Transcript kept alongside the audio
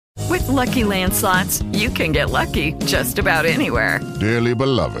Lucky Land Slots, you can get lucky just about anywhere. Dearly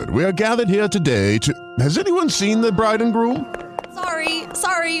beloved, we are gathered here today to... Has anyone seen the bride and groom?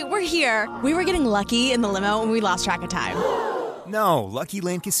 Sorry, we're here. We were getting lucky in the limo and we lost track of time. No, Lucky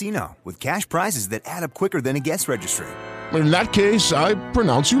Land Casino, with cash prizes that add up quicker than a guest registry. In that case, I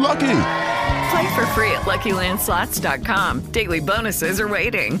pronounce you lucky. Play for free at LuckyLandSlots.com. Daily bonuses are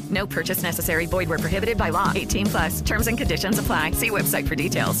waiting. No purchase necessary. Void where prohibited by law. 18+. Terms and conditions apply. See website for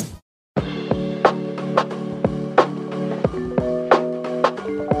details.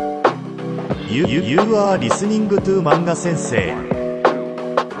 You are listening to Manga Sensei.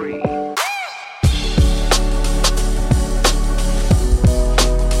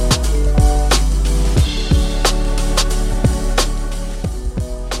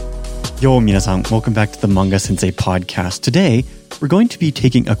 Yo, minasan, welcome back to the Manga Sensei podcast. Today, we're going to be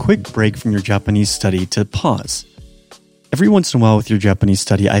taking a quick break from your Japanese study to pause. Every once in a while with your Japanese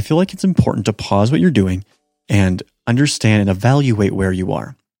study, I feel like it's important to pause what you're doing and understand and evaluate where you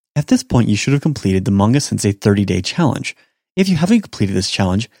are. At this point, you should have completed the Manga Sensei 30-day challenge. If you haven't completed this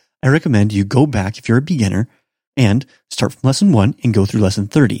challenge, I recommend you go back if you're a beginner and start from lesson 1 and go through lesson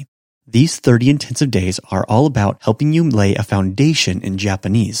 30. These 30 intensive days are all about helping you lay a foundation in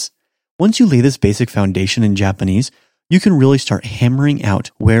Japanese. Once you lay this basic foundation in Japanese, you can really start hammering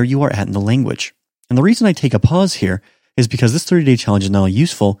out where you are at in the language. And the reason I take a pause here is because this 30-day challenge is not only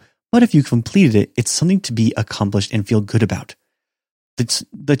useful, but if you completed it, it's something to be accomplished and feel good about.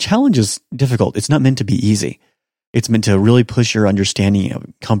 The challenge is difficult. It's not meant to be easy. It's meant to really push your understanding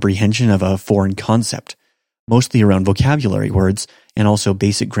of comprehension of a foreign concept, mostly around vocabulary words and also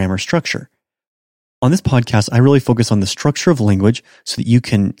basic grammar structure. On this podcast, I really focus on the structure of language so that you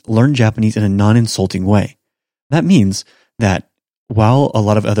can learn Japanese in a non-insulting way. That means that while a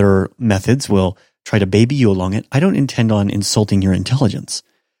lot of other methods will try to baby you along it, I don't intend on insulting your intelligence.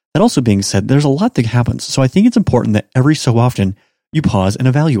 That also being said, there's a lot that happens, so I think it's important that every so often you pause and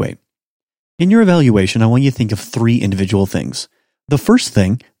evaluate. In your evaluation, I want you to think of 3 individual things. The first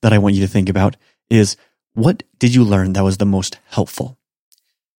thing that I want you to think about is, what did you learn that was the most helpful?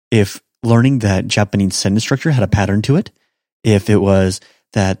 If learning that Japanese sentence structure had a pattern to it, if it was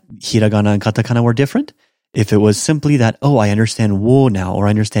that hiragana and katakana were different, if it was simply that, oh, I understand wo now, or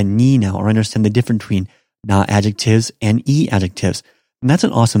I understand ni now, or I understand the difference between na adjectives and e adjectives, and that's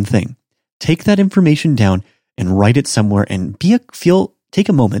an awesome thing. Take that information down and write it somewhere and take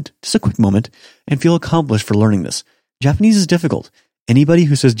a moment, just a quick moment, and feel accomplished for learning this. Japanese is difficult. Anybody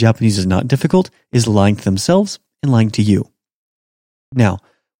who says Japanese is not difficult is lying to themselves and lying to you. Now,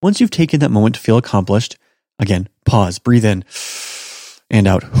 once you've taken that moment to feel accomplished, again, pause, breathe in and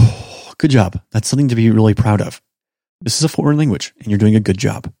out. Good job. That's something to be really proud of. This is a foreign language and you're doing a good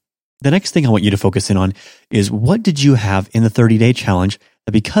job. The next thing I want you to focus in on is, what did you have in the 30-day challenge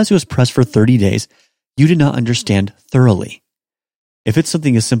that because it was pressed for 30 days, you did not understand thoroughly? If it's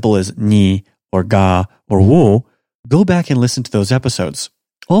something as simple as ni or ga or wo, go back and listen to those episodes.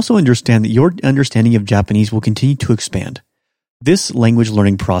 Also understand that your understanding of Japanese will continue to expand. This language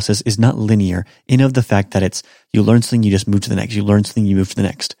learning process is not linear in of the fact that it's, you learn something, you just move to the next. You learn something, you move to the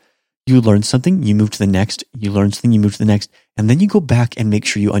next. You learn something, you move to the next. You learn something, you move to the next. And then you go back and make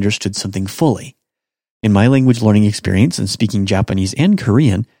sure you understood something fully. In my language learning experience and speaking Japanese and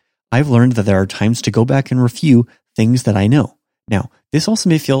Korean, I've learned that there are times to go back and review things that I know. Now, this also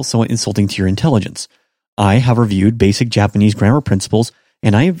may feel somewhat insulting to your intelligence. I have reviewed basic Japanese grammar principles,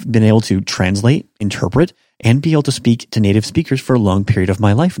 and I've been able to translate, interpret, and be able to speak to native speakers for a long period of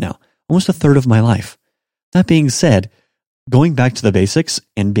my life now, almost a third of my life. That being said, going back to the basics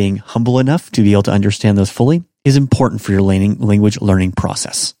and being humble enough to be able to understand those fully is important for your language learning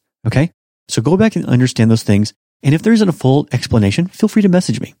process. Okay? So go back and understand those things, and if there isn't a full explanation, feel free to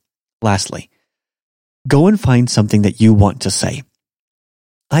message me. Lastly, go and find something that you want to say.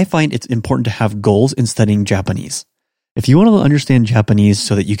 I find it's important to have goals in studying Japanese. If you want to understand Japanese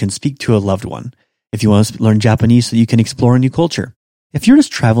so that you can speak to a loved one, if you want to learn Japanese so that you can explore a new culture, if you're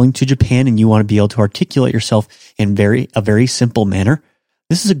just traveling to Japan and you want to be able to articulate yourself in a very simple manner,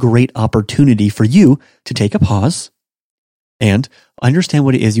 this is a great opportunity for you to take a pause and understand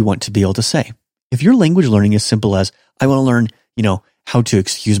what it is you want to be able to say. If your language learning is simple as, I want to learn, how to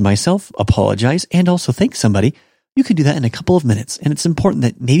excuse myself, apologize, and also thank somebody, you can do that in a couple of minutes. And it's important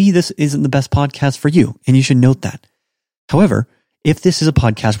that maybe this isn't the best podcast for you, and you should note that. However, if this is a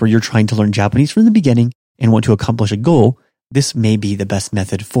podcast where you're trying to learn Japanese from the beginning and want to accomplish a goal, this may be the best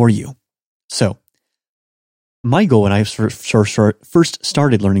method for you. So, my goal when I first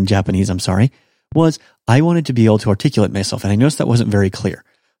started learning Japanese, was I wanted to be able to articulate myself, and I noticed that wasn't very clear.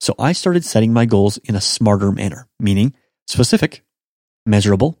 So I started setting my goals in a smarter manner, meaning specific,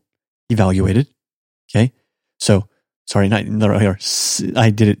 measurable, evaluated. Okay. So, sorry, not here. I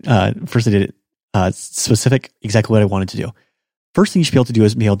did it, first I did it specific, exactly what I wanted to do. First thing you should be able to do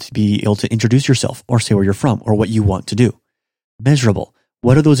is be able to introduce yourself or say where you're from or what you want to do. Measurable.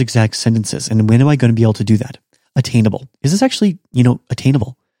 What are those exact sentences? And when am I going to be able to do that? Attainable. Is this actually,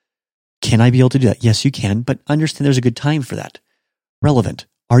 attainable? Can I be able to do that? Yes, you can, but understand there's a good time for that. Relevant.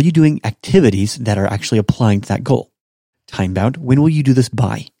 Are you doing activities that are actually applying to that goal? Time bound. When will you do this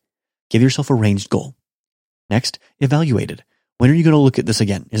by? Give yourself a ranged goal. Next, evaluated. When are you going to look at this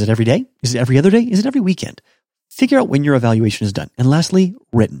again? Is it every day? Is it every other day? Is it every weekend? Figure out when your evaluation is done. And lastly,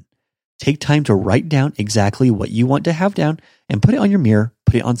 written. Take time to write down exactly what you want to have down and put it on your mirror,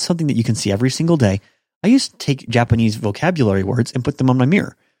 put it on something that you can see every single day. I used to take Japanese vocabulary words and put them on my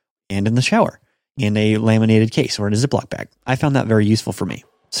mirror and in the shower in a laminated case or in a Ziploc bag. I found that very useful for me.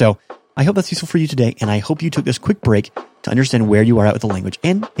 So I hope that's useful for you today, and I hope you took this quick break to understand where you are at with the language.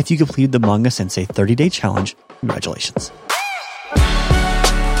 And if you completed the Manga Sensei 30-day challenge, congratulations.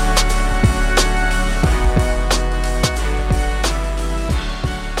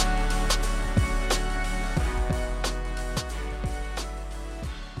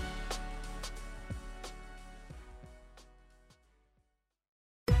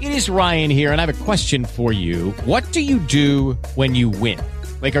 It is Ryan here, and I have a question for you. What do you do when you win?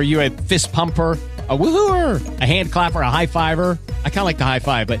 Like, are you a fist pumper, a woohooer, a hand clapper, a high fiver? I kind of like the high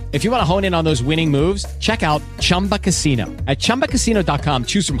five, but if you want to hone in on those winning moves, check out Chumba Casino. At ChumbaCasino.com,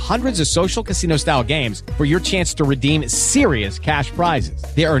 choose from hundreds of social casino-style games for your chance to redeem serious cash prizes.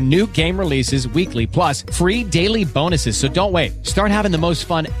 There are new game releases weekly, plus free daily bonuses, so don't wait. Start having the most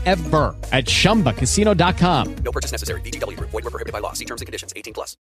fun ever at ChumbaCasino.com. No purchase necessary. VGW Group. Void where prohibited by law. See terms and conditions. 18+.